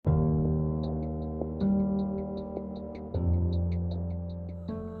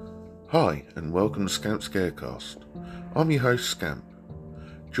Hi and welcome to Scamp Scarecast. I'm your host Scamp.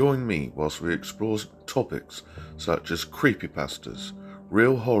 Join me whilst we explore topics such as creepypastas,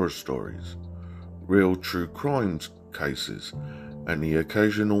 real horror stories, real true crime cases and the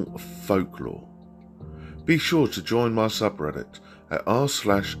occasional folklore. Be sure to join my subreddit at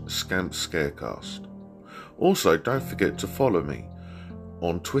r/Scamp Scarecast. Also, don't forget to follow me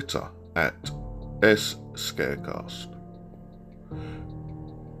on Twitter at @SScarecast.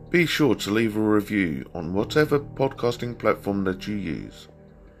 Be sure to leave a review on whatever podcasting platform that you use.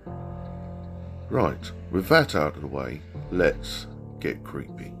 Right, with that out of the way, let's get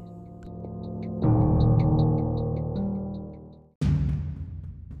creepy.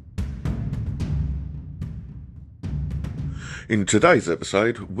 In today's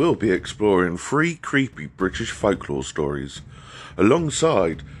episode, we'll be exploring 3 creepy British folklore stories,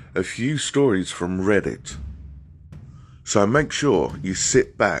 alongside a few stories from Reddit. So make sure you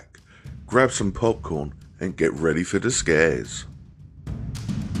sit back, grab some popcorn, and get ready for the scares.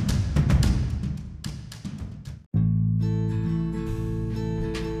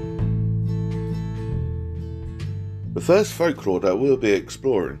 The first folklore that we'll be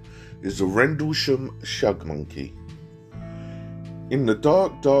exploring is the Rendlesham Shug Monkey. In the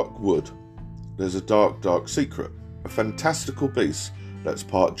dark wood, there's a dark secret, a fantastical beast that's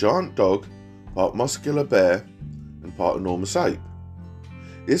part giant dog, part muscular bear, and part enormous ape.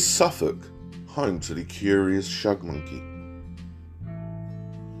 Is Suffolk home to the curious Shug Monkey?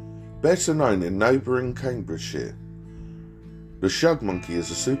 Better known in neighbouring Cambridgeshire, the Shug Monkey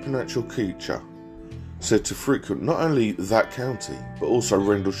is a supernatural creature said to frequent not only that county, but also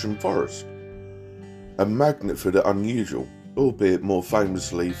Rendlesham Forest, a magnet for the unusual, albeit more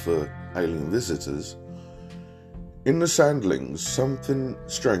famously for alien visitors. In the Sandlings, something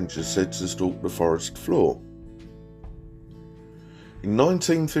strange is said to stalk the forest floor. In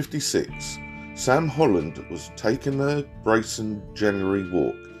 1956, Sam Holland was taking a bracing January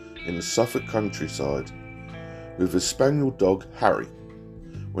walk in the Suffolk countryside with his spaniel dog Harry,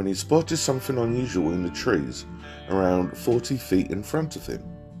 when he spotted something unusual in the trees around 40 feet in front of him.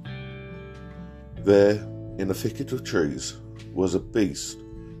 There, in a thicket of trees, was a beast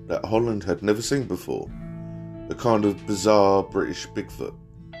that Holland had never seen before, a kind of bizarre British Bigfoot,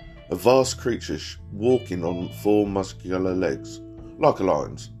 a vast creature walking on 4 muscular legs, like a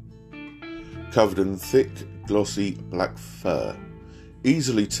lion's, covered in thick, glossy black fur,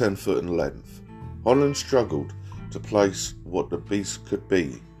 easily 10 foot in length. Holland struggled to place what the beast could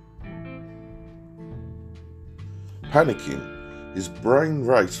be. Panicking, his brain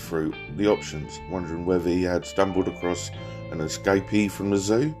raced through the options, wondering whether he had stumbled across an escapee from the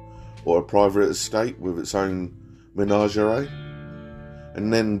zoo, or a private estate with its own menagerie.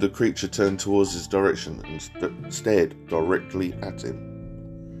 And then the creature turned towards his direction and stared directly at him.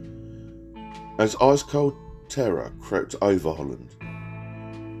 As ice-cold terror crept over Holland,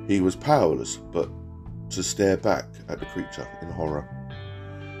 he was powerless but to stare back at the creature in horror.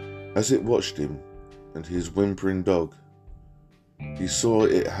 As it watched him and his whimpering dog, he saw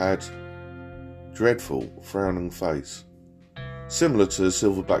it had a dreadful, frowning face, similar to a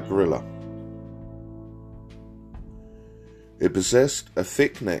silverback gorilla. It possessed a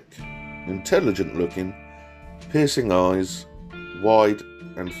thick neck, intelligent-looking, piercing eyes, wide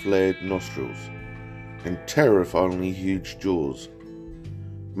and flared nostrils, and terrifyingly huge jaws.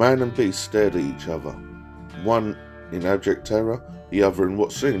 Man and beast stared at each other, one in abject terror, the other in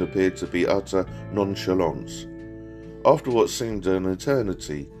what soon appeared to be utter nonchalance. After what seemed an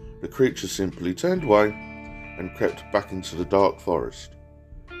eternity, the creature simply turned away and crept back into the dark forest.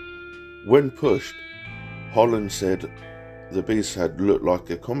 When pushed, Holland said the beast had looked like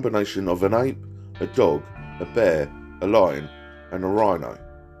a combination of an ape, a dog, a bear, a lion, and a rhino.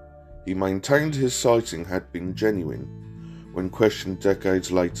 He maintained his sighting had been genuine when questioned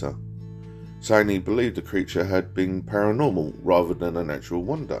decades later, saying he believed the creature had been paranormal rather than a natural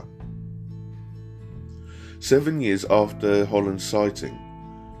wonder. 7 years after Holland's sighting,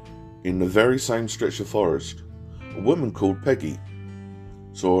 in the very same stretch of forest, a woman called Peggy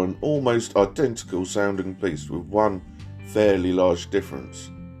saw an almost identical sounding beast with one fairly large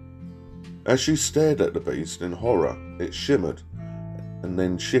difference. As she stared at the beast in horror, it shimmered and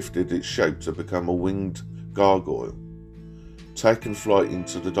then shifted its shape to become a winged gargoyle, taking flight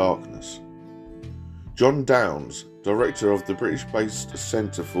into the darkness. John Downes, director of the British-based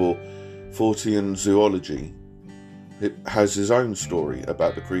Centre for Fortean Zoology, has his own story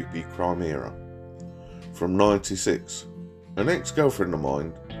about the creepy crime era. From 96, an ex-girlfriend of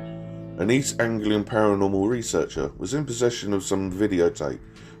mine, an East Anglian paranormal researcher, was in possession of some videotape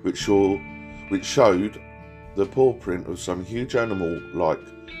which showed the paw print of some huge animal like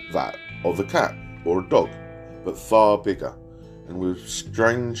that of a cat or a dog, but far bigger, and with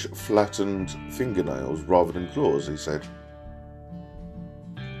strange flattened fingernails rather than claws, he said.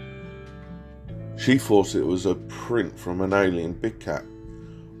 She thought it was a print from an alien big cat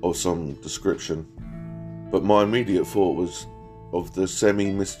of some description, but my immediate thought was of the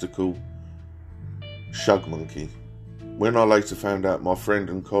semi-mystical shug monkey. When I later found out my friend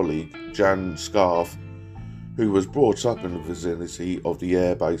and colleague, Jan Scarf, who was brought up in the vicinity of the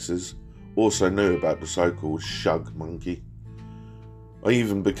air bases, also knew about the so-called shug monkey, I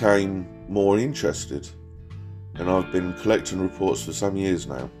even became more interested, and I've been collecting reports for some years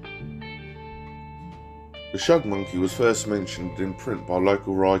now. The shug monkey was first mentioned in print by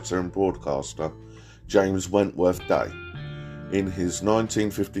local writer and broadcaster James Wentworth Day in his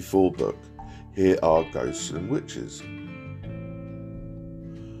 1954 book, Here Are Ghosts and Witches.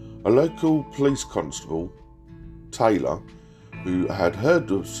 A local police constable, Taylor, who had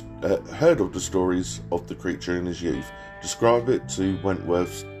heard of the stories of the creature in his youth, described it to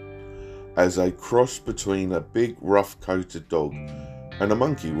Wentworth as a cross between a big rough-coated dog and a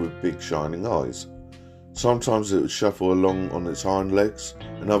monkey with big shining eyes. Sometimes it would shuffle along on its hind legs,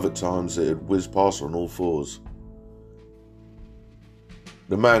 and other times it would whiz past on all fours.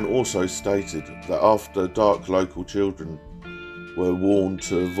 The man also stated that after dark local children were warned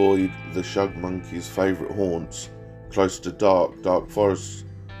to avoid the shug monkey's favourite haunts close to dark forests.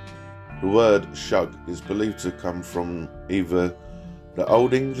 The word shug is believed to come from either the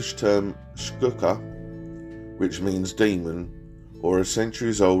Old English term skukka, which means demon, or a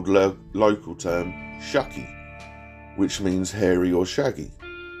centuries-old local term shucky, which means hairy or shaggy,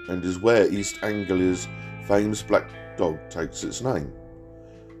 and is where East Anglia's famous black dog takes its name.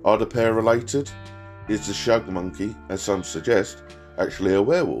 Are the pair related? Is the shug monkey, as some suggest, actually a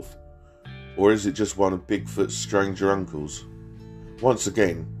werewolf? Or is it just one of Bigfoot's stranger uncles? Once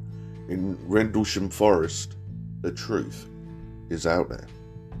again, in Rendlesham Forest, the truth is out there.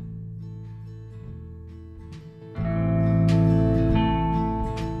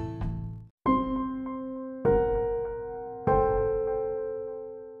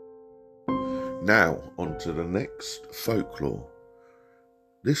 Now, on to the next folklore.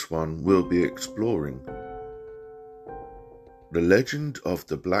 This one will be exploring the legend of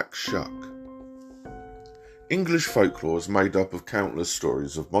the Black Shuck. English folklore is made up of countless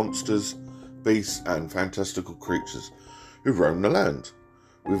stories of monsters, beasts and fantastical creatures who roam the land,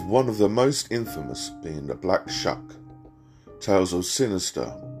 with one of the most infamous being the Black Shuck. Tales of sinister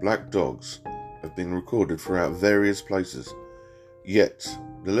black dogs have been recorded throughout various places, yet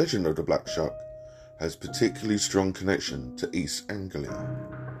the legend of the Black Shuck has particularly strong connection to East Anglia.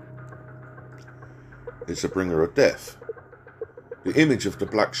 It's a bringer of death. The image of the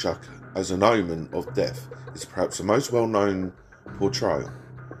Black Shuck as an omen of death is perhaps the most well-known portrayal.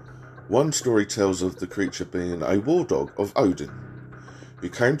 One story tells of the creature being a war dog of Odin, who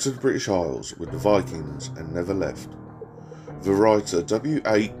came to the British Isles with the Vikings and never left. The writer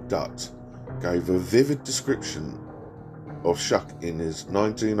W.A. Dutt gave a vivid description of Shuck in his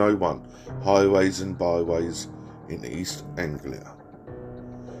 1901 Highways and Byways in East Anglia.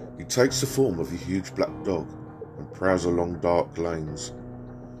 He takes the form of a huge black dog and prowls along dark lanes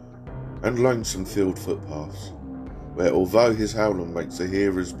and lonesome field footpaths, where although his howling makes the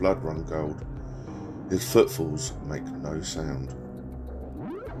hearer's blood run cold, his footfalls make no sound.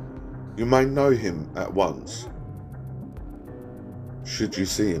 You may know him at once, should you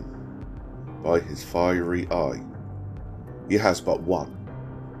see him, by his fiery eye. He has but one,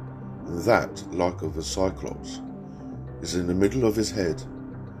 and that, like of a cyclops, is in the middle of his head,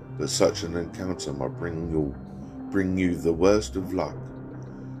 but such an encounter might bring you the worst of luck.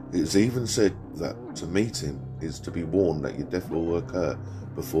 It is even said that to meet him is to be warned that your death will occur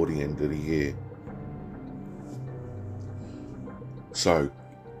before the end of the year. So,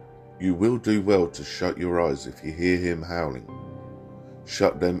 you will do well to shut your eyes if you hear him howling.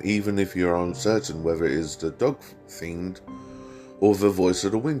 Shut them even if you are uncertain whether it is the dog fiend or the voice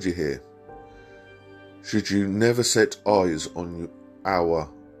of the wind you hear. Should you never set eyes on our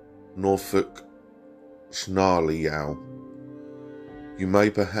Norfolk snarly owl, you may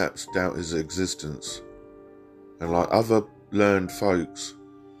perhaps doubt his existence, and like other learned folks,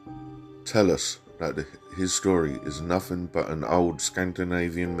 tell us that his story is nothing but an old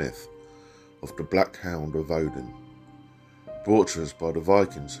Scandinavian myth of the Black Hound of Odin, brought to us by the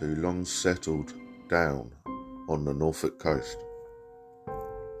Vikings who long settled down on the Norfolk coast.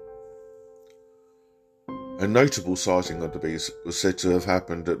 A notable sighting of the beast was said to have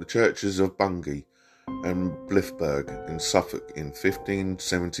happened at the churches of Bungay and Blithburgh in Suffolk in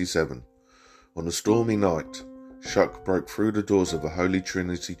 1577. On a stormy night, Shuck broke through the doors of a Holy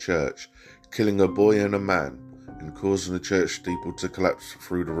Trinity church, killing a boy and a man, and causing the church steeple to collapse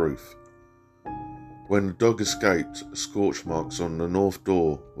through the roof. When the dog escaped, scorch marks on the north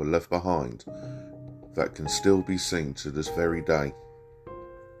door were left behind that can still be seen to this very day.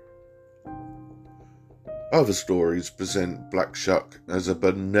 Other stories present Black Shuck as a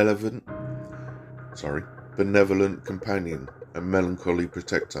benevolent companion and melancholy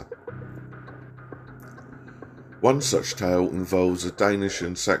protector. One such tale involves a Danish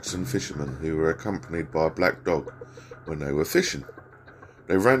and Saxon fishermen who were accompanied by a black dog when they were fishing.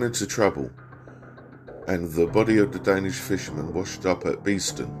 They ran into trouble, and the body of the Danish fisherman washed up at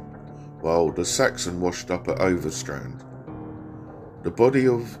Beeston, while the Saxon washed up at Overstrand. The body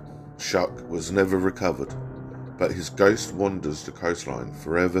of Shuck was never recovered, but his ghost wanders the coastline,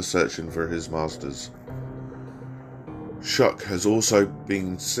 forever searching for his masters. Shuck has also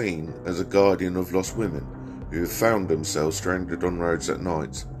been seen as a guardian of lost women who have found themselves stranded on roads at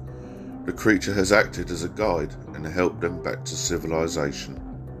night. The creature has acted as a guide and helped them back to civilization.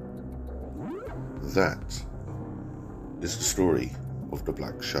 That is the story of the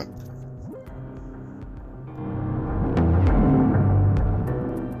Black Shuck.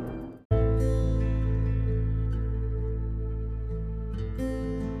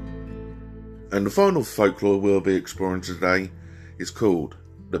 And the final folklore we'll be exploring today is called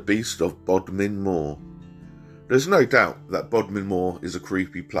The Beast of Bodmin Moor. There's no doubt that Bodmin Moor is a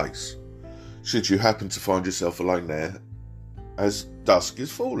creepy place, should you happen to find yourself alone there as dusk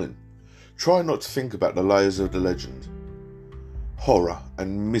is falling. Try not to think about the layers of the legend, horror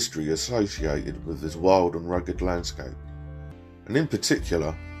and mystery associated with this wild and rugged landscape. And in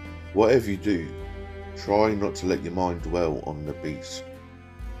particular, whatever you do, try not to let your mind dwell on the beast.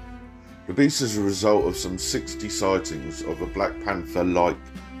 The beast is a result of some 60 sightings of a Black Panther-like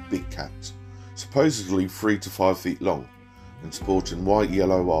big cat, supposedly 3 to 5 feet long and sporting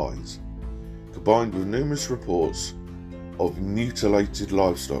white-yellow eyes, combined with numerous reports of mutilated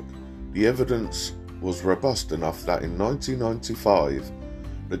livestock. The evidence was robust enough that in 1995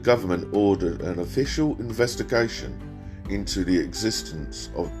 the government ordered an official investigation into the existence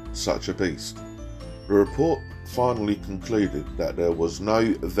of such a beast. The report finally concluded that there was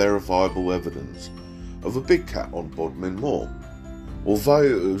no verifiable evidence of a big cat on Bodmin Moor, although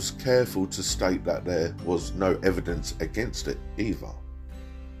it was careful to state that there was no evidence against it either.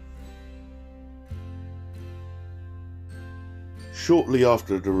 Shortly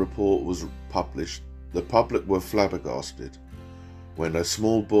after the report was published, the public were flabbergasted when a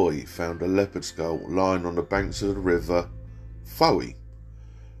small boy found a leopard skull lying on the banks of the river Fowey.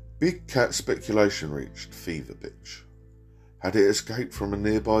 Big cat speculation reached fever pitch. Had it escaped from a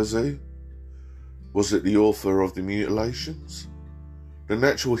nearby zoo? Was it the author of the mutilations? The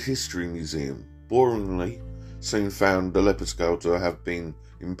Natural History Museum, boringly, soon found the leopard skull to have been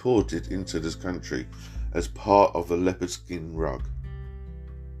imported into this country as part of a leopard skin rug.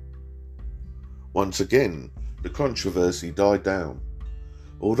 Once again, the controversy died down.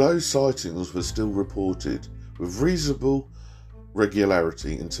 Although sightings were still reported with reasonable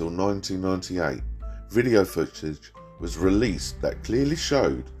regularity until 1998, video footage was released that clearly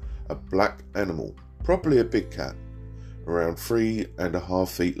showed a black animal, probably a big cat, around 3.5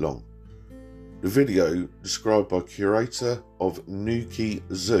 feet long. The video, described by curator of Newquay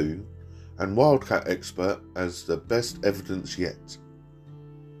Zoo and wildcat expert as the best evidence yet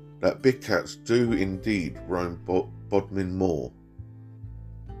that big cats do indeed roam Bodmin Moor,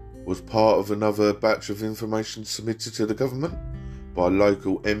 was part of another batch of information submitted to the government by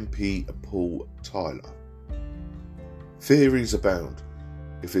local MP Paul Tyler. Theories abound.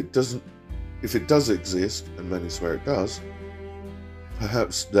 If it does exist, and many swear it does,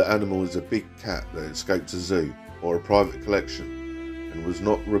 perhaps the animal is a big cat that escaped a zoo or a private collection and was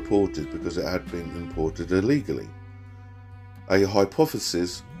not reported because it had been imported illegally. A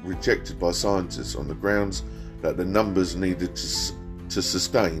hypothesis rejected by scientists on the grounds that the numbers needed to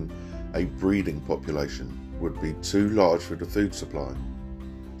sustain a breeding population would be too large for the food supply.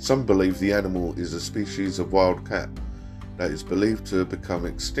 Some believe the animal is a species of wild cat that is believed to have become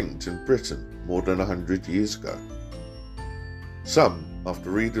extinct in Britain more than 100 years ago. Some, after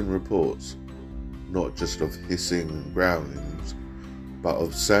reading reports, not just of hissing and growlings, but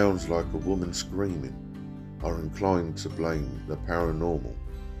of sounds like a woman screaming, are inclined to blame the paranormal.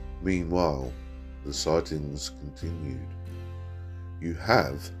 Meanwhile, the sightings continued. You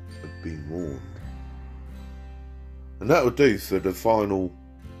have been warned. And that'll do for the final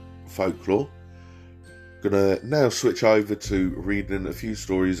folklore. Gonna now switch over to reading a few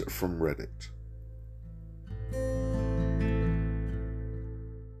stories from Reddit.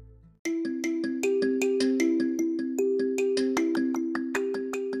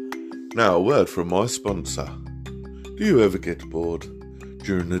 Now, a word from my sponsor. Do you ever get bored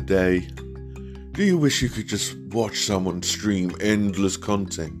during the day? Do you wish you could just watch someone stream endless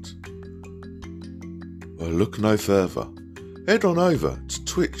content? Well, look no further. Head on over to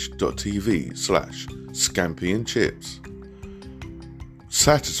twitch.tv/scampyandchips.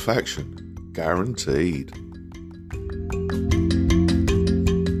 Satisfaction guaranteed.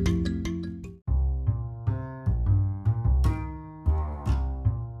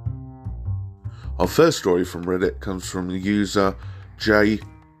 Our first story from Reddit comes from the user J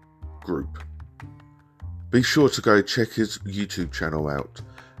Group. Be sure to go check his YouTube channel out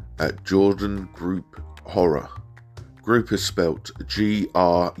at Jordan Group Horror. Group is spelt Gruppe.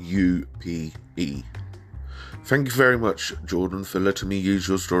 Thank you very much, Jordan, for letting me use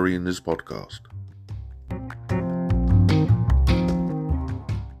your story in this podcast.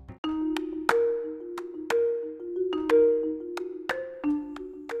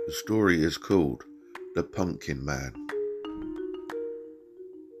 The story is called The Pumpkin Man.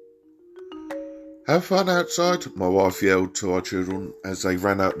 Have fun outside, my wife yelled to our children as they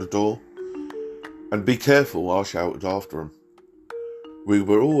ran out the door. And be careful, I shouted after them. We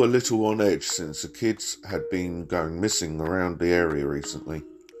were all a little on edge since the kids had been going missing around the area recently.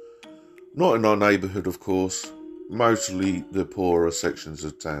 Not in our neighbourhood, of course, mostly the poorer sections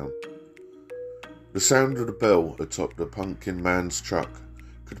of town. The sound of the bell atop the Pumpkin Man's truck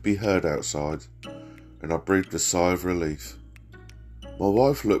could be heard outside, and I breathed a sigh of relief. My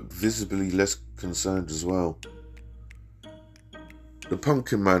wife looked visibly less concerned as well. The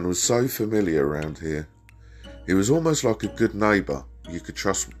Pumpkin Man was so familiar around here. He was almost like a good neighbour you could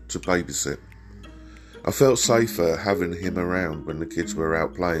trust to babysit. I felt safer having him around when the kids were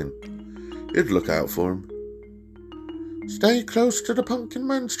out playing. He'd look out for him. "Stay close to the Pumpkin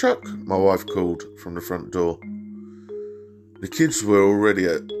Man's truck," my wife called from the front door. The kids were already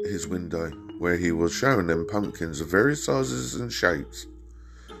at his window, where he was showing them pumpkins of various sizes and shapes,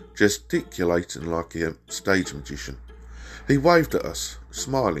 gesticulating like a stage magician. He waved at us,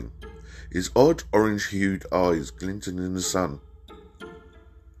 smiling, his odd orange-hued eyes glinting in the sun.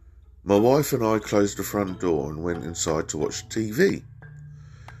 My wife and I closed the front door and went inside to watch TV.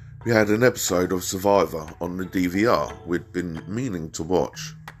 We had an episode of Survivor on the DVR we'd been meaning to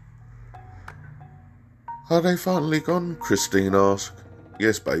watch. "Are they finally gone?" Christine asked.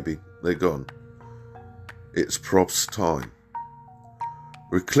 "Yes, baby, they're gone. It's props time."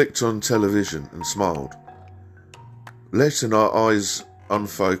 We clicked on television and smiled, letting our eyes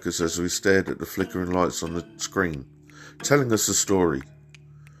unfocus as we stared at the flickering lights on the screen, telling us a story.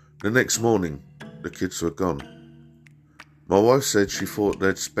 The next morning, the kids were gone. My wife said she thought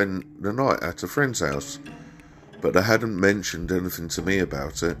they'd spent the night at a friend's house, but they hadn't mentioned anything to me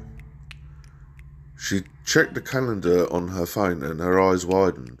about it. She checked the calendar on her phone and her eyes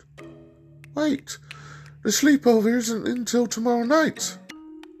widened. "Wait, the sleepover isn't until tomorrow night."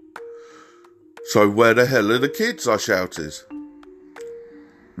 "So where the hell are the kids?" I shouted,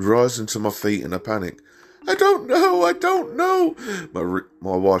 rising to my feet in a panic. I don't know,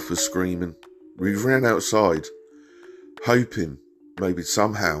 my wife was screaming. We ran outside, hoping maybe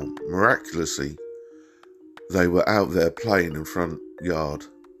somehow, miraculously, they were out there playing in front yard,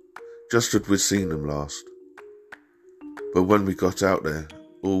 just as we'd seen them last. But when we got out there,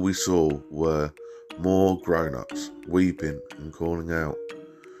 all we saw were more grown-ups weeping and calling out,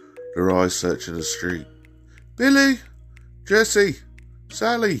 their eyes searching the street. "Billy, Jessie,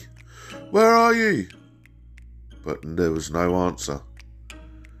 Sally, where are you?" But there was no answer,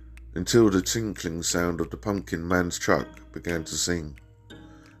 until the tinkling sound of the Pumpkin Man's truck began to sing,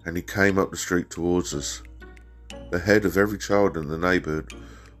 and he came up the street towards us. The head of every child in the neighbourhood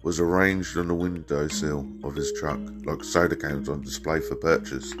was arranged on the windowsill of his truck, like soda cans on display for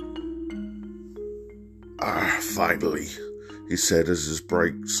purchase. "Finally," he said as his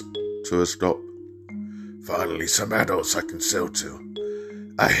brakes to a stop. "Finally some adults I can sell to.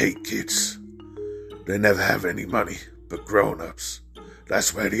 I hate kids. They never have any money, but grown-ups,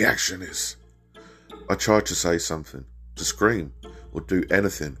 that's where the action is." I tried to say something, to scream, or do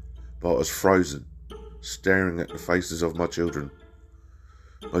anything, but I was frozen, staring at the faces of my children.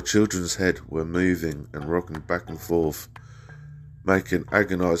 My children's heads were moving and rocking back and forth, making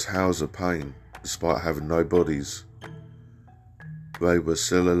agonised howls of pain, despite having no bodies. They were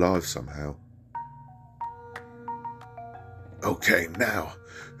still alive somehow. "Okay, now,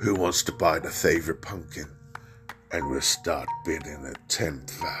 who wants to buy the favourite pumpkin? And we'll start bidding at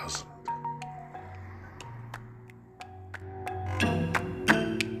 10,000.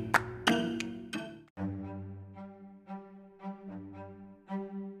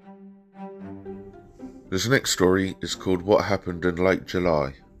 This next story is called What Happened in Late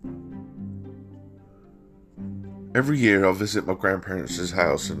July. Every year I visit my grandparents'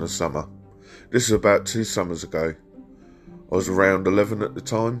 house in the summer. This is about 2 summers ago. I was around 11 at the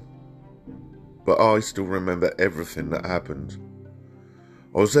time, but I still remember everything that happened.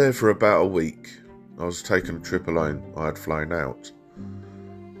 I was there for about a week. I was taking a trip alone. I had flown out.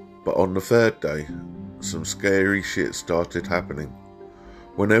 But on the 3rd day, some scary shit started happening.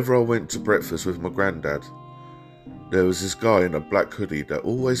 Whenever I went to breakfast with my granddad, there was this guy in a black hoodie that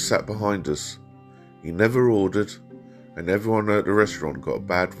always sat behind us. He never ordered, and everyone at the restaurant got a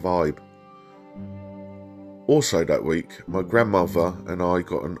bad vibe. Also that week, my grandmother and I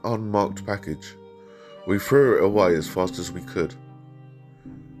got an unmarked package. We threw it away as fast as we could.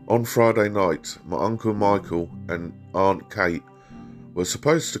 On Friday night, my Uncle Michael and Aunt Kate were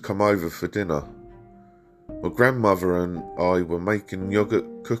supposed to come over for dinner. My grandmother and I were making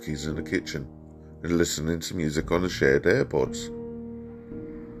yogurt cookies in the kitchen and listening to music on the shared AirPods.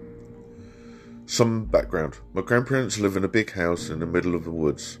 Some background. My grandparents live in a big house in the middle of the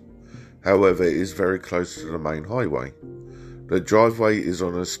woods. However, it is very close to the main highway. The driveway is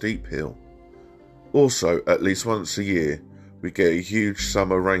on a steep hill. Also, at least once a year, we get a huge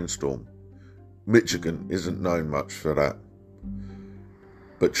summer rainstorm. Michigan isn't known much for that.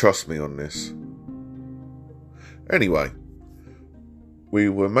 But trust me on this. Anyway, we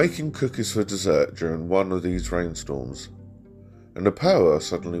were making cookies for dessert during one of these rainstorms, and the power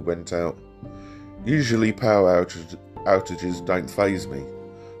suddenly went out. Usually power outages don't faze me,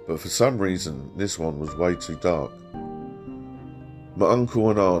 but for some reason this one was way too dark. My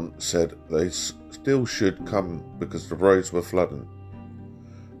uncle and aunt said they still should come because the roads were flooding,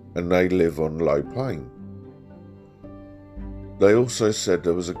 and they live on low plain. They also said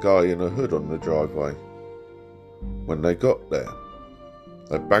there was a guy in a hood on the driveway. When they got there,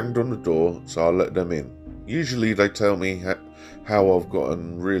 they banged on the door, so I let them in. Usually they tell me how I've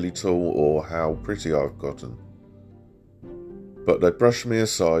gotten really tall or how pretty I've gotten. But they brushed me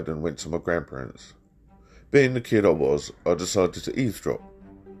aside and went to my grandparents. Being the kid I was, I decided to eavesdrop.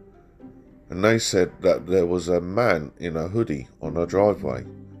 And they said that there was a man in a hoodie on our driveway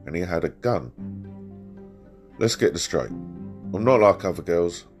and he had a gun. Let's get this straight. I'm not like other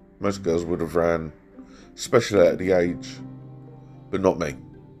girls. Most girls would have ran, especially at the age. But not me.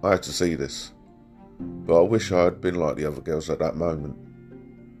 I had to see this. But I wish I had been like the other girls at that moment.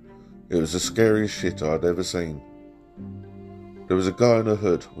 It was the scariest shit I'd ever seen. There was a guy in a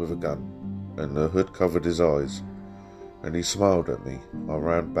hood with a gun, and the hood covered his eyes, and he smiled at me. I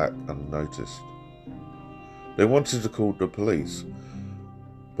ran back unnoticed. They wanted to call the police,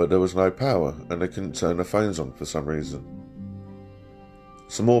 but there was no power, and they couldn't turn their phones on for some reason.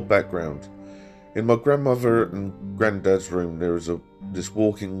 Some more background. In my grandmother and granddad's room there is this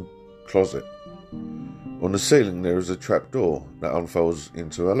walk-in closet. On the ceiling there is a trapdoor that unfolds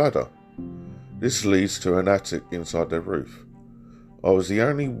into a ladder. This leads to an attic inside their roof. I was the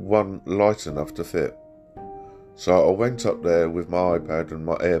only one light enough to fit, so I went up there with my iPad and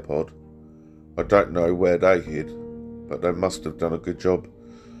my AirPod. I don't know where they hid, but they must have done a good job,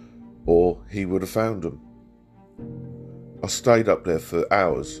 or he would have found them. I stayed up there for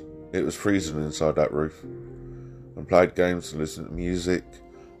hours. It was freezing inside that roof, and played games and listened to music,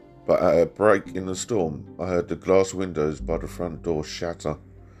 but at a break in the storm, I heard the glass windows by the front door shatter.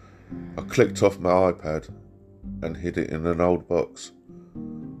 I clicked off my iPad and hid it in an old box.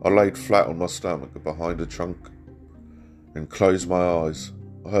 I laid flat on my stomach behind a trunk and closed my eyes.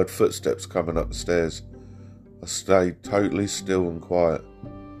 I heard footsteps coming up the stairs. I stayed totally still and quiet.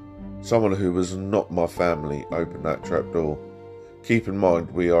 Someone who was not my family opened that trapdoor. Keep in mind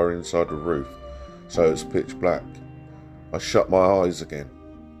we are inside a roof, so it's pitch black. I shut my eyes again.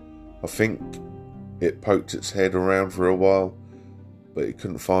 I think it poked its head around for a while, but it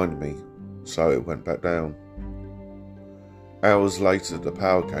couldn't find me, so it went back down. Hours later the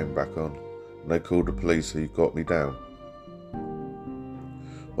power came back on, and they called the police who got me down.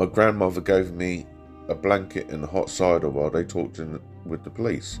 My grandmother gave me a blanket and hot cider while they talked with the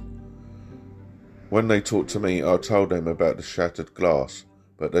police. When they talked to me, I told them about the shattered glass,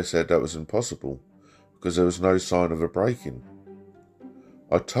 but they said that was impossible because there was no sign of a break-in.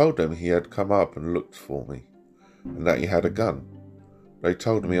 I told them he had come up and looked for me, and that he had a gun. They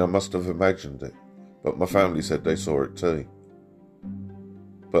told me I must have imagined it, but my family said they saw it too.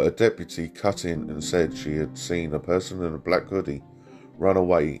 But a deputy cut in and said she had seen a person in a black hoodie run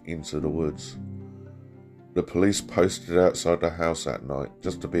away into the woods. The police posted outside the house that night,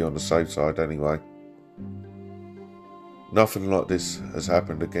 just to be on the safe side anyway. Nothing like this has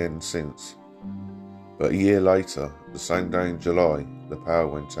happened again since. But a year later, the same day in July, the power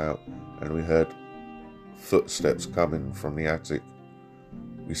went out and we heard footsteps coming from the attic.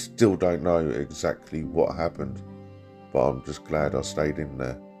 We still don't know exactly what happened, but I'm just glad I stayed in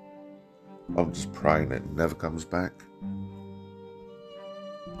there. I'm just praying it never comes back.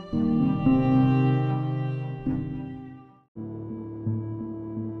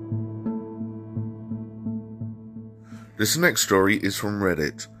 This next story is from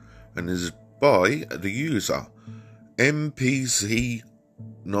Reddit and is by the user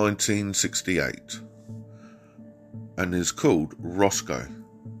MPC1968 and is called Roscoe.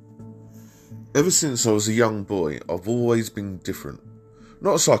 Ever since I was a young boy, I've always been different.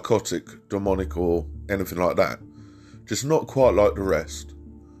 Not psychotic, demonic or anything like that. Just not quite like the rest.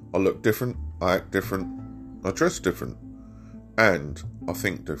 I look different, I act different, I dress different, and I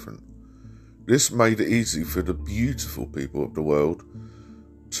think different. This made it easy for the beautiful people of the world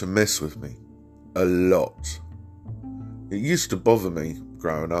to mess with me. A lot. It used to bother me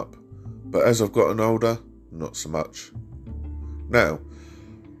growing up, but as I've gotten older, not so much. Now,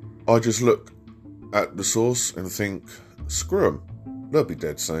 I just look at the source and think, screw 'em, they'll be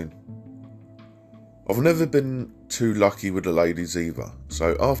dead soon. I've never been too lucky with the ladies either,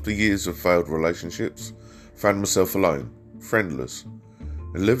 so after years of failed relationships, found myself alone, friendless,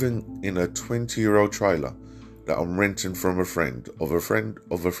 and living in a 20-year-old trailer that I'm renting from a friend of a friend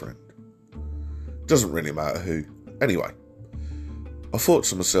of a friend. Doesn't really matter who. Anyway, I thought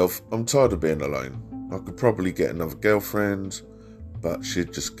to myself, I'm tired of being alone. I could probably get another girlfriend, but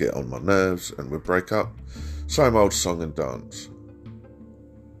she'd just get on my nerves and we'd break up. Same old song and dance.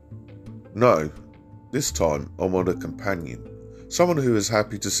 No, this time I want a companion. Someone who is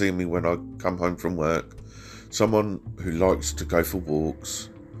happy to see me when I come home from work. Someone who likes to go for walks.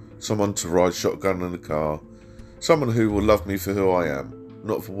 Someone to ride shotgun in the car. Someone who will love me for who I am,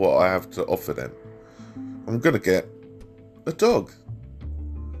 not for what I have to offer them. I'm going to get a dog.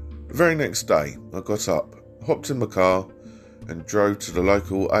 The very next day, I got up, hopped in my car, and drove to the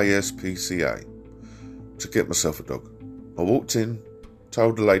local ASPCA to get myself a dog. I walked in,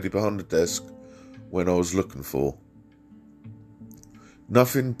 told the lady behind the desk when I was looking for.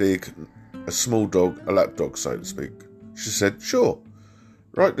 Nothing big, a small dog, a lap dog, so to speak. She said, sure,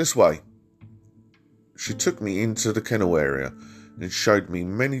 right this way. She took me into the kennel area and showed me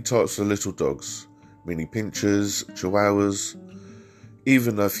many types of little dogs, mini pinchers, chihuahuas,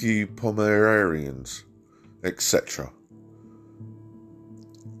 even a few Pomeranians, etc.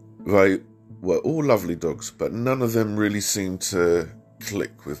 They were all lovely dogs, but none of them really seemed to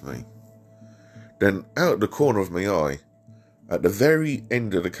click with me. Then, out of the corner of my eye, at the very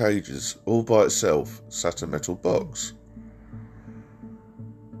end of the cages, all by itself, sat a metal box.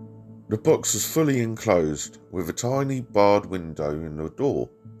 The box was fully enclosed, with a tiny barred window in the door,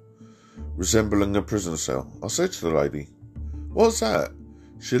 resembling a prison cell. I said to the lady, "What's that?"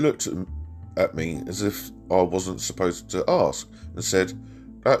 She looked at me as if I wasn't supposed to ask, and said,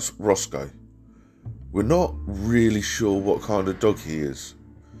 "That's Roscoe. We're not really sure what kind of dog he is.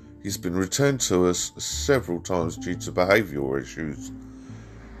 He's been returned to us several times due to behavioural issues.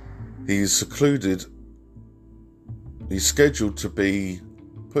 He's secluded. He's scheduled to be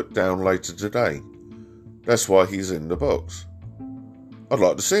put down later today. That's why he's in the box." "I'd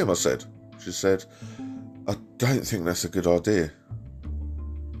like to see him," I said. She said, "I don't think that's a good idea."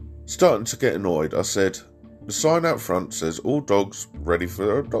 Starting to get annoyed, I said, "The sign out front says all dogs ready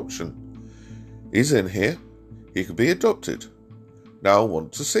for adoption. He's in here. He could be adopted. Now I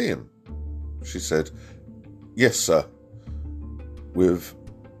want to see him." She said, "Yes, sir," with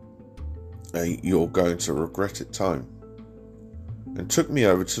a "you're going to regret it" tone, and took me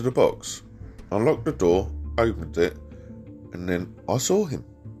over to the box. Unlocked the door, opened it, and then I saw him.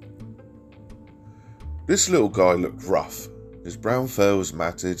 This little guy looked rough. His brown fur was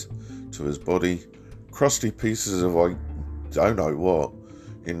matted to his body, crusty pieces of I don't know what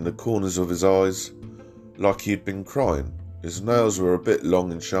in the corners of his eyes, like he'd been crying. His nails were a bit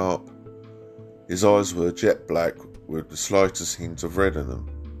long and sharp. His eyes were jet black with the slightest hint of red in them.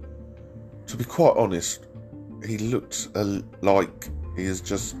 To be quite honest, he looked like he has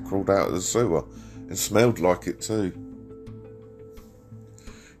just crawled out of the sewer, and smelled like it too.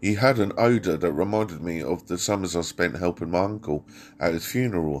 He had an odour that reminded me of the summers I spent helping my uncle at his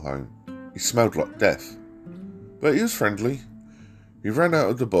funeral home. He smelled like death. But he was friendly. He ran out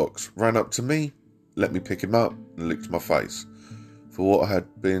of the box, ran up to me, let me pick him up, and licked my face for what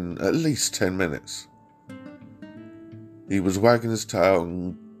had been at least 10 minutes. He was wagging his tail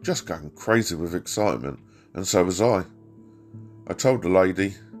and just going crazy with excitement, and so was I. I told the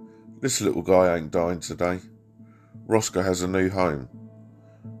lady, "This little guy ain't dying today. Roscoe has a new home."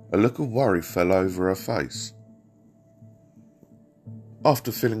 A look of worry fell over her face.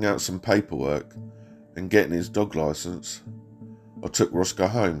 After filling out some paperwork and getting his dog licence, I took Roscoe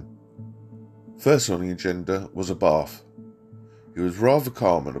home. First on the agenda was a bath. He was rather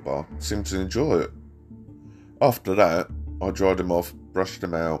calm in the bath, seemed to enjoy it. After that, I dried him off, brushed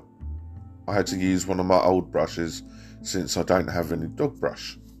him out. I had to use one of my old brushes since I don't have any dog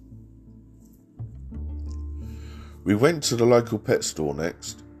brush. We went to the local pet store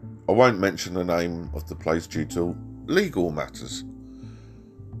next. I won't mention the name of the place due to legal matters.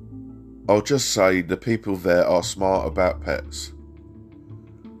 I'll just say the people there are smart about pets.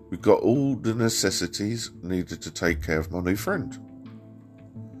 We got all the necessities needed to take care of my new friend.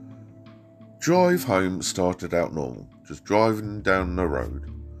 Drive home started out normal, just driving down the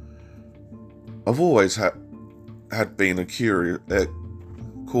road. I've always had been a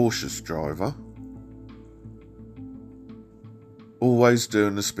cautious driver, always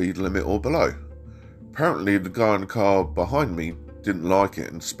doing the speed limit or below. Apparently the guy in the car behind me didn't like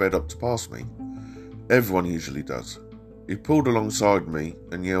it and sped up to pass me. Everyone usually does. He pulled alongside me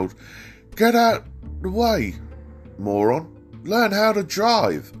and yelled, "Get out the way, moron! Learn how to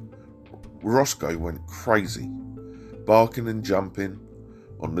drive!" Roscoe went crazy, barking and jumping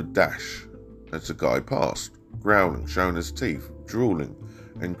on the dash as the guy passed, growling, showing his teeth, drooling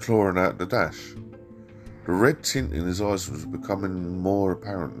and clawing out the dash. The red tint in his eyes was becoming more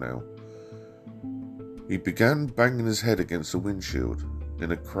apparent now. He began banging his head against the windshield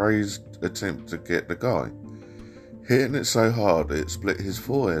in a crazed attempt to get the guy, hitting it so hard it split his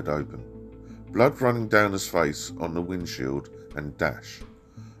forehead open, blood running down his face on the windshield and dash.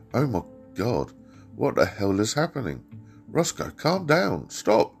 Oh my God, what the hell is happening? Roscoe, calm down,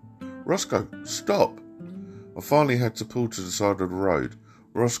 stop! Roscoe, stop! I finally had to pull to the side of the road.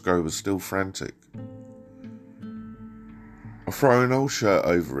 Roscoe was still frantic. I threw an old shirt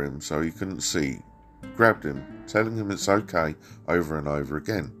over him so he couldn't see, grabbed him, telling him it's okay over and over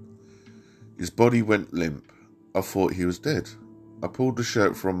again. His body went limp. I thought he was dead. I pulled the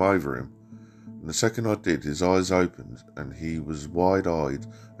shirt from over him, and the second I did, his eyes opened and he was wide-eyed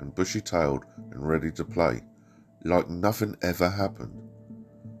and bushy-tailed and ready to play, like nothing ever happened.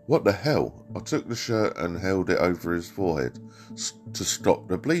 What the hell? I took the shirt and held it over his forehead to stop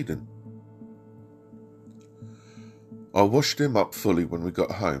the bleeding. I washed him up fully when we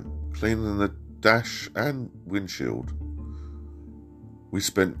got home, cleaning the dash and windshield. We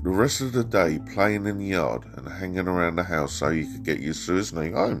spent the rest of the day playing in the yard and hanging around the house so he could get used to his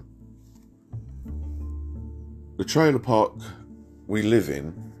new home. The trailer park we live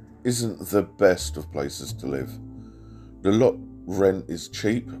in isn't the best of places to live. The lot rent is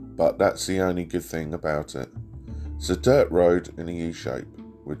cheap, but that's the only good thing about it. It's a dirt road in a U-shape,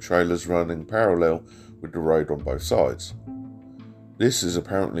 with trailers running parallel with the road on both sides. This is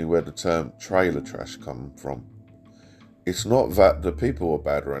apparently where the term trailer trash comes from. It's not that the people are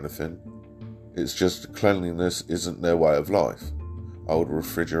bad or anything, it's just cleanliness isn't their way of life. Old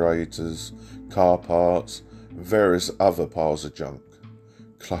refrigerators, car parts, and various other piles of junk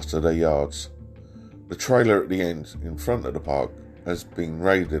clutter their yards. The trailer at the end, in front of the park, has been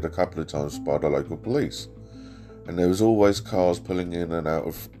raided a couple of times by the local police, and there was always cars pulling in and out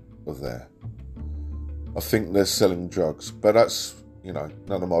of there. I think they're selling drugs, but that's, none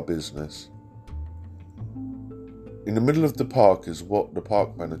of my business. In the middle of the park is what the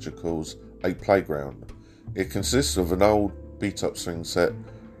park manager calls a playground. It consists of an old beat-up swing set,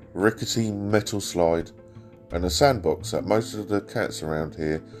 rickety metal slide, and a sandbox that most of the cats around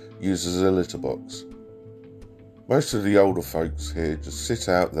here use as a litter box. Most of the older folks here just sit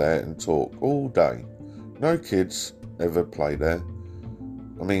out there and talk all day. No kids ever play there.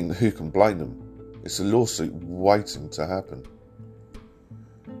 I mean, who can blame them? It's a lawsuit waiting to happen.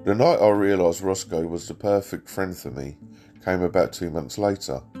 The night I realised Roscoe was the perfect friend for me came about 2 months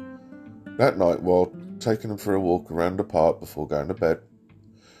later. That night, while taking him for a walk around the park before going to bed,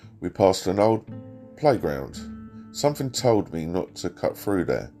 we passed an old playground. Something told me not to cut through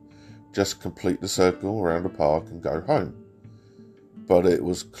there, just complete the circle around the park and go home. But it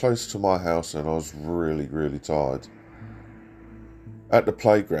was close to my house and I was really, really tired. At the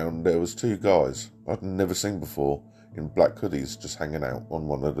playground there was 2 guys I'd never seen before in black hoodies just hanging out on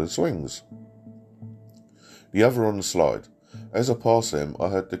one of the swings. The other on the slide. As I passed them, I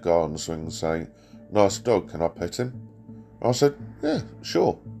heard the guy on the swing say, "Nice dog, can I pet him?" I said, "Yeah,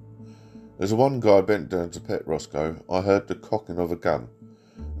 sure." As one guy bent down to pet Roscoe, I heard the cocking of a gun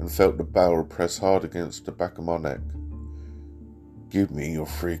and felt the barrel press hard against the back of my neck. "Give me your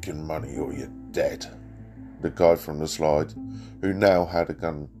freaking money or you're dead," the guy from the slide, who now had a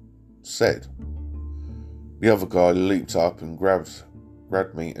gun, said. The other guy leaped up and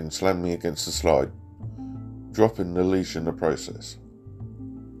grabbed me and slammed me against the slide, dropping the leash in the process.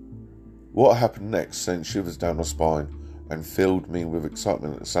 What happened next sent shivers down my spine and filled me with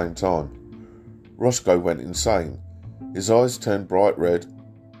excitement at the same time. Roscoe went insane. His eyes turned bright red,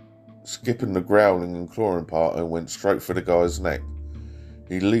 skipping the growling and clawing part, and went straight for the guy's neck.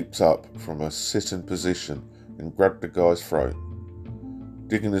 He leaped up from a sitting position and grabbed the guy's throat,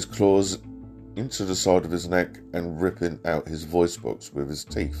 digging his claws into the side of his neck and ripping out his voice box with his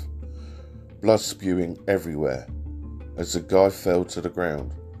teeth, blood spewing everywhere as the guy fell to the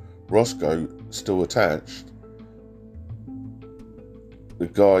ground. Roscoe, still attached, the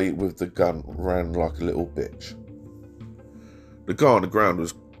guy with the gun ran like a little bitch. The guy on the ground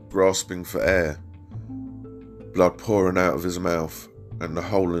was grasping for air, blood pouring out of his mouth and the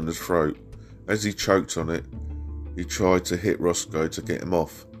hole in his throat. As he choked on it, he tried to hit Roscoe to get him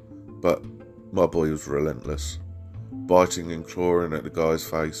off, but my boy was relentless, biting and clawing at the guy's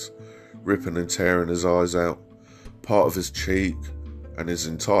face, ripping and tearing his eyes out, part of his cheek and his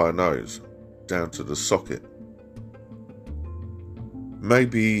entire nose, down to the socket.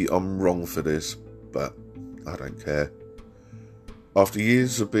 Maybe I'm wrong for this, but I don't care. After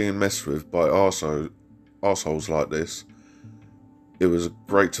years of being messed with by arseholes like this, it was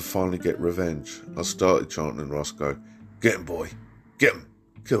great to finally get revenge. I started chanting Roscoe, "Get him, boy, get him,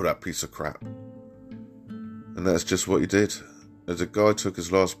 kill that piece of crap." And that's just what he did. As the guy took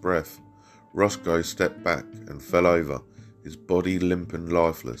his last breath, Roscoe stepped back and fell over, his body limp and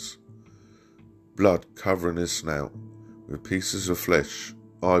lifeless, blood covering his snout, with pieces of flesh,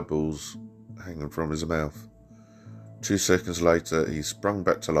 eyeballs hanging from his mouth. 2 seconds later, he sprung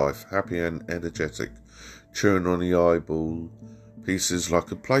back to life, happy and energetic, chewing on the eyeball pieces like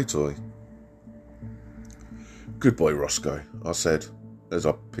a play toy. "Good boy, Roscoe," I said, as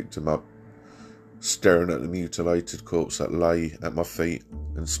I picked him up, staring at the mutilated corpse that lay at my feet,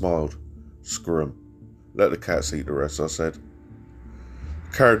 and smiled. "Screw 'em. Let the cats eat the rest," I said.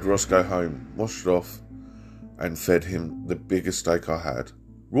 Carried Roscoe home, washed off, and fed him the biggest steak I had.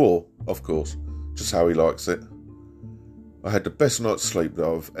 Raw, of course, just how he likes it. I had the best night's sleep that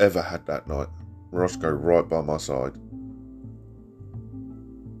I've ever had that night. Roscoe right by my side.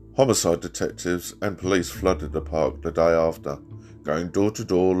 Homicide detectives and police flooded the park the day after, going door to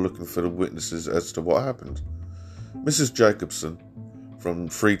door looking for the witnesses as to what happened. Mrs. Jacobson, from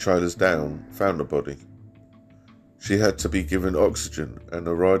 3 trailers down, found the body. She had to be given oxygen and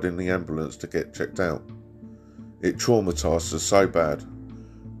a ride in the ambulance to get checked out. It traumatised her so bad.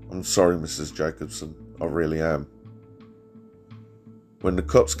 I'm sorry, Mrs. Jacobson, I really am. When the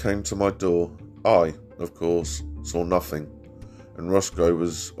cops came to my door, I, of course, saw nothing, and Roscoe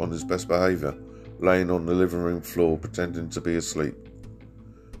was on his best behaviour, laying on the living room floor pretending to be asleep.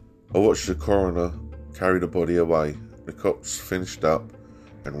 I watched the coroner carry the body away. The cops finished up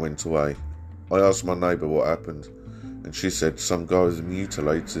and went away. I asked my neighbour what happened, and she said some guy was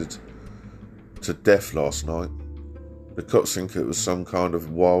mutilated to death last night. The cops think it was some kind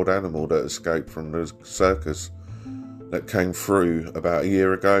of wild animal that escaped from the circus that came through about a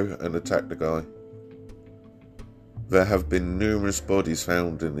year ago and attacked the guy. There have been numerous bodies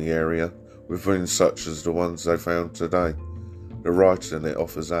found in the area, with wounds such as the ones they found today. The writing it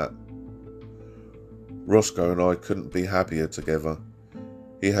offers that. Roscoe and I couldn't be happier together.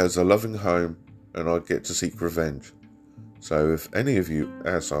 He has a loving home and I get to seek revenge. So if any of you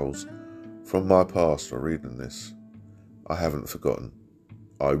assholes from my past are reading this, I haven't forgotten.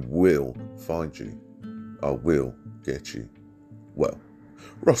 I will find you. I will get you. Well,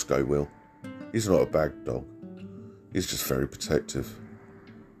 Roscoe will. He's not a bad dog. He's just very protective.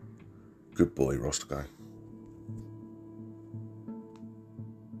 Good boy, Roscoe.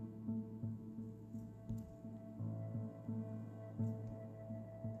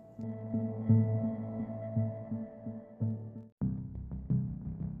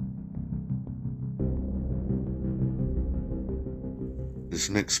 This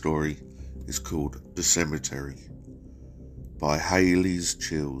next story is called The Cemetery by Haley's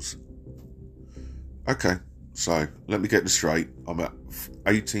Chills. Okay, so let me get this straight. I'm an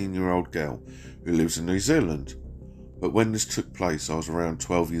 18-year-old girl who lives in New Zealand, but when this took place I was around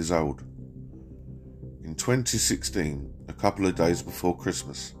 12 years old. In 2016, a couple of days before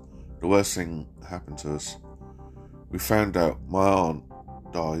Christmas, the worst thing happened to us. We found out my aunt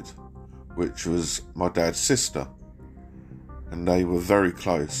died, which was my dad's sister, and they were very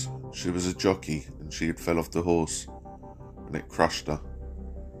close. She was a jockey and she had fell off the horse and it crushed her.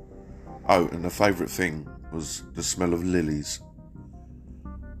 Oh, and the favourite thing was the smell of lilies.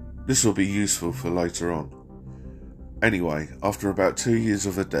 This will be useful for later on. Anyway, after about 2 years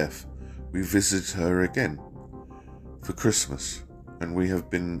of her death, we visited her again for Christmas, and we have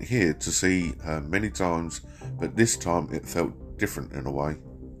been here to see her many times, but this time it felt different in a way.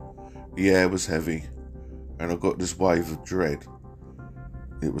 The air was heavy, and I got this wave of dread.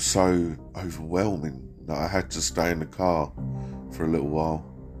 It was so overwhelming that I had to stay in the car for a little while.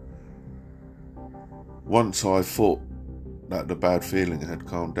 Once I thought that the bad feeling had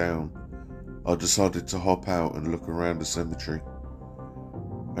calmed down, I decided to hop out and look around the cemetery.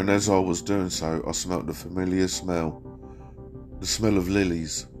 And as I was doing so, I smelt the familiar smell, the smell of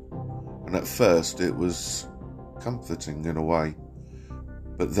lilies. And at first it was comforting in a way,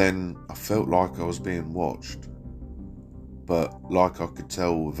 but then I felt like I was being watched. But like I could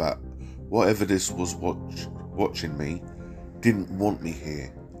tell that whatever this was watching me didn't want me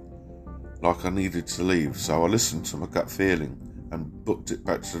here. Like I needed to leave, so I listened to my gut feeling and booked it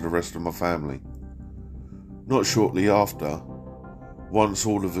back to the rest of my family. Not shortly after, once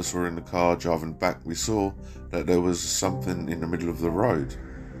all of us were in the car driving back, we saw that there was something in the middle of the road.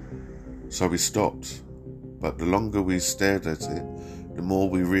 So we stopped, but the longer we stared at it, the more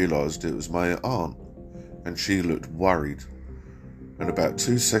we realised it was my aunt, and she looked worried. And about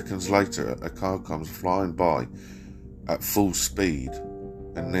 2 seconds later, a car comes flying by at full speed,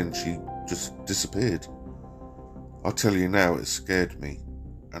 and then she just disappeared. I tell you now, it scared me,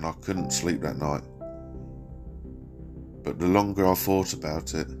 and I couldn't sleep that night. But the longer I thought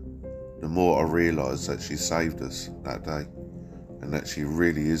about it, the more I realised that she saved us that day, and that she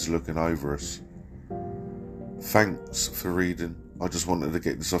really is looking over us. Thanks for reading. I just wanted to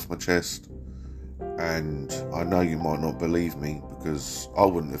get this off my chest. And I know you might not believe me, because I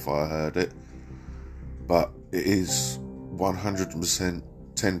wouldn't if I heard it, but it is 100%,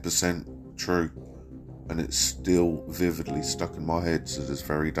 10% true, and it's still vividly stuck in my head to this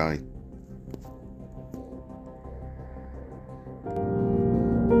very day.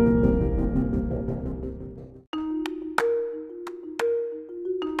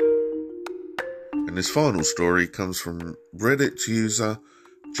 And this final story comes from Reddit user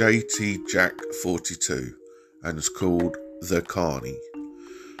JTJack42, and it's called The Carney.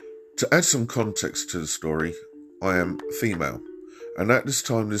 To add some context to the story, I am female, and at this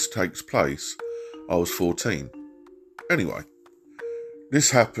time this takes place, I was 14. Anyway,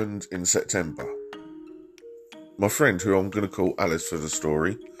 this happened in September. My friend, who I'm going to call Alice for the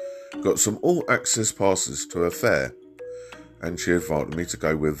story, got some all-access passes to a fair, and she invited me to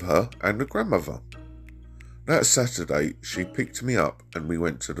go with her and the grandmother. That Saturday, she picked me up and we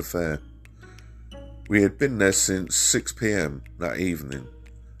went to the fair. We had been there since 6 p.m. that evening,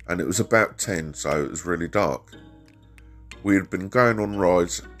 and it was about 10, so it was really dark. We had been going on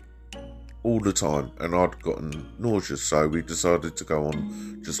rides all the time, and I'd gotten nauseous, so we decided to go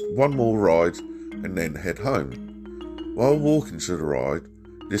on just one more ride and then head home. While walking to the ride,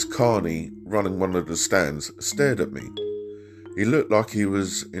 this carney running one of the stands stared at me. He looked like he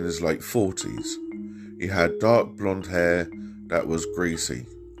was in his late 40s. He had dark blonde hair that was greasy,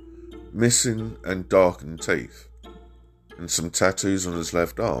 missing and darkened teeth, and some tattoos on his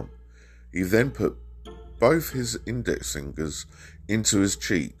left arm. He then put both his index fingers into his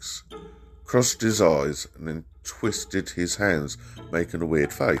cheeks, crossed his eyes, and then twisted his hands, making a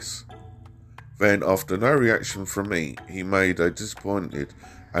weird face. Then, after no reaction from me, he made a disappointed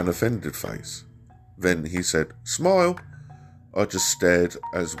and offended face. Then he said, "Smile." I just stared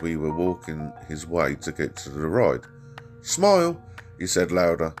as we were walking his way to get to the ride. "Smile," he said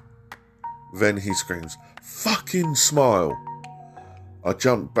louder. Then he screams, "Fucking smile." I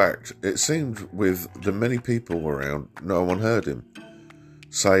jumped back. It seemed with the many people around, no one heard him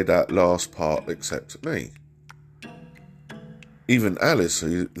say that last part except me. Even Alice,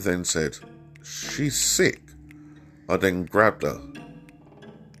 who then said, "She's sick." I then grabbed her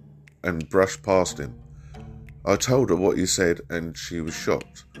and brushed past him. I told her what he said, and she was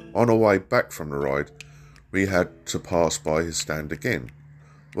shocked. On our way back from the ride, we had to pass by his stand again.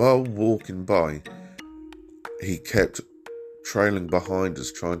 While walking by, he kept trailing behind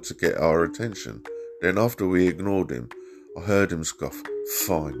us, trying to get our attention. Then after we ignored him, I heard him scoff,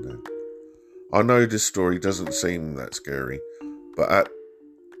 "Fine then." I know this story doesn't seem that scary, but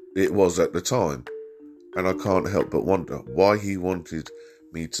it was at the time, and I can't help but wonder why he wanted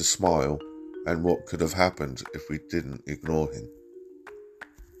me to smile and what could have happened if we didn't ignore him.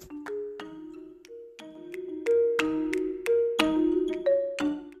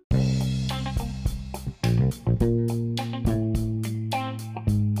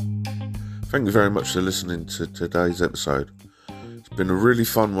 Thank you very much for listening to today's episode. It's been a really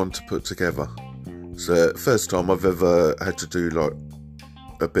fun one to put together. It's the first time I've ever had to do like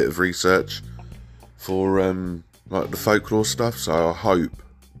a bit of research for like the folklore stuff, so I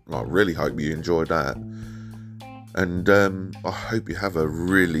really hope you enjoyed that. And I hope you have a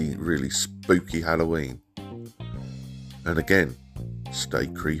really, really spooky Halloween. And again, stay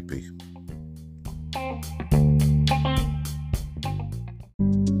creepy.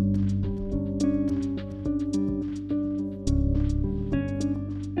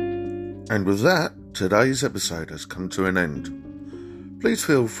 And with that, today's episode has come to an end. Please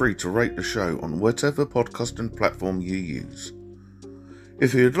feel free to rate the show on whatever podcasting platform you use.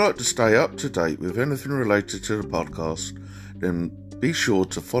 If you'd like to stay up to date with anything related to the podcast, then be sure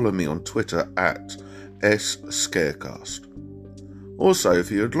to follow me on Twitter at @ScareCast. Also,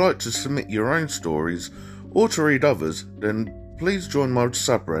 if you'd like to submit your own stories or to read others, then please join my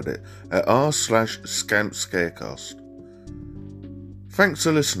subreddit at r/ScampScarecast. Thanks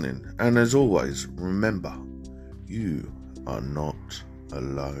for listening, and as always, remember, you are not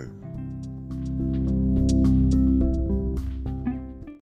alone.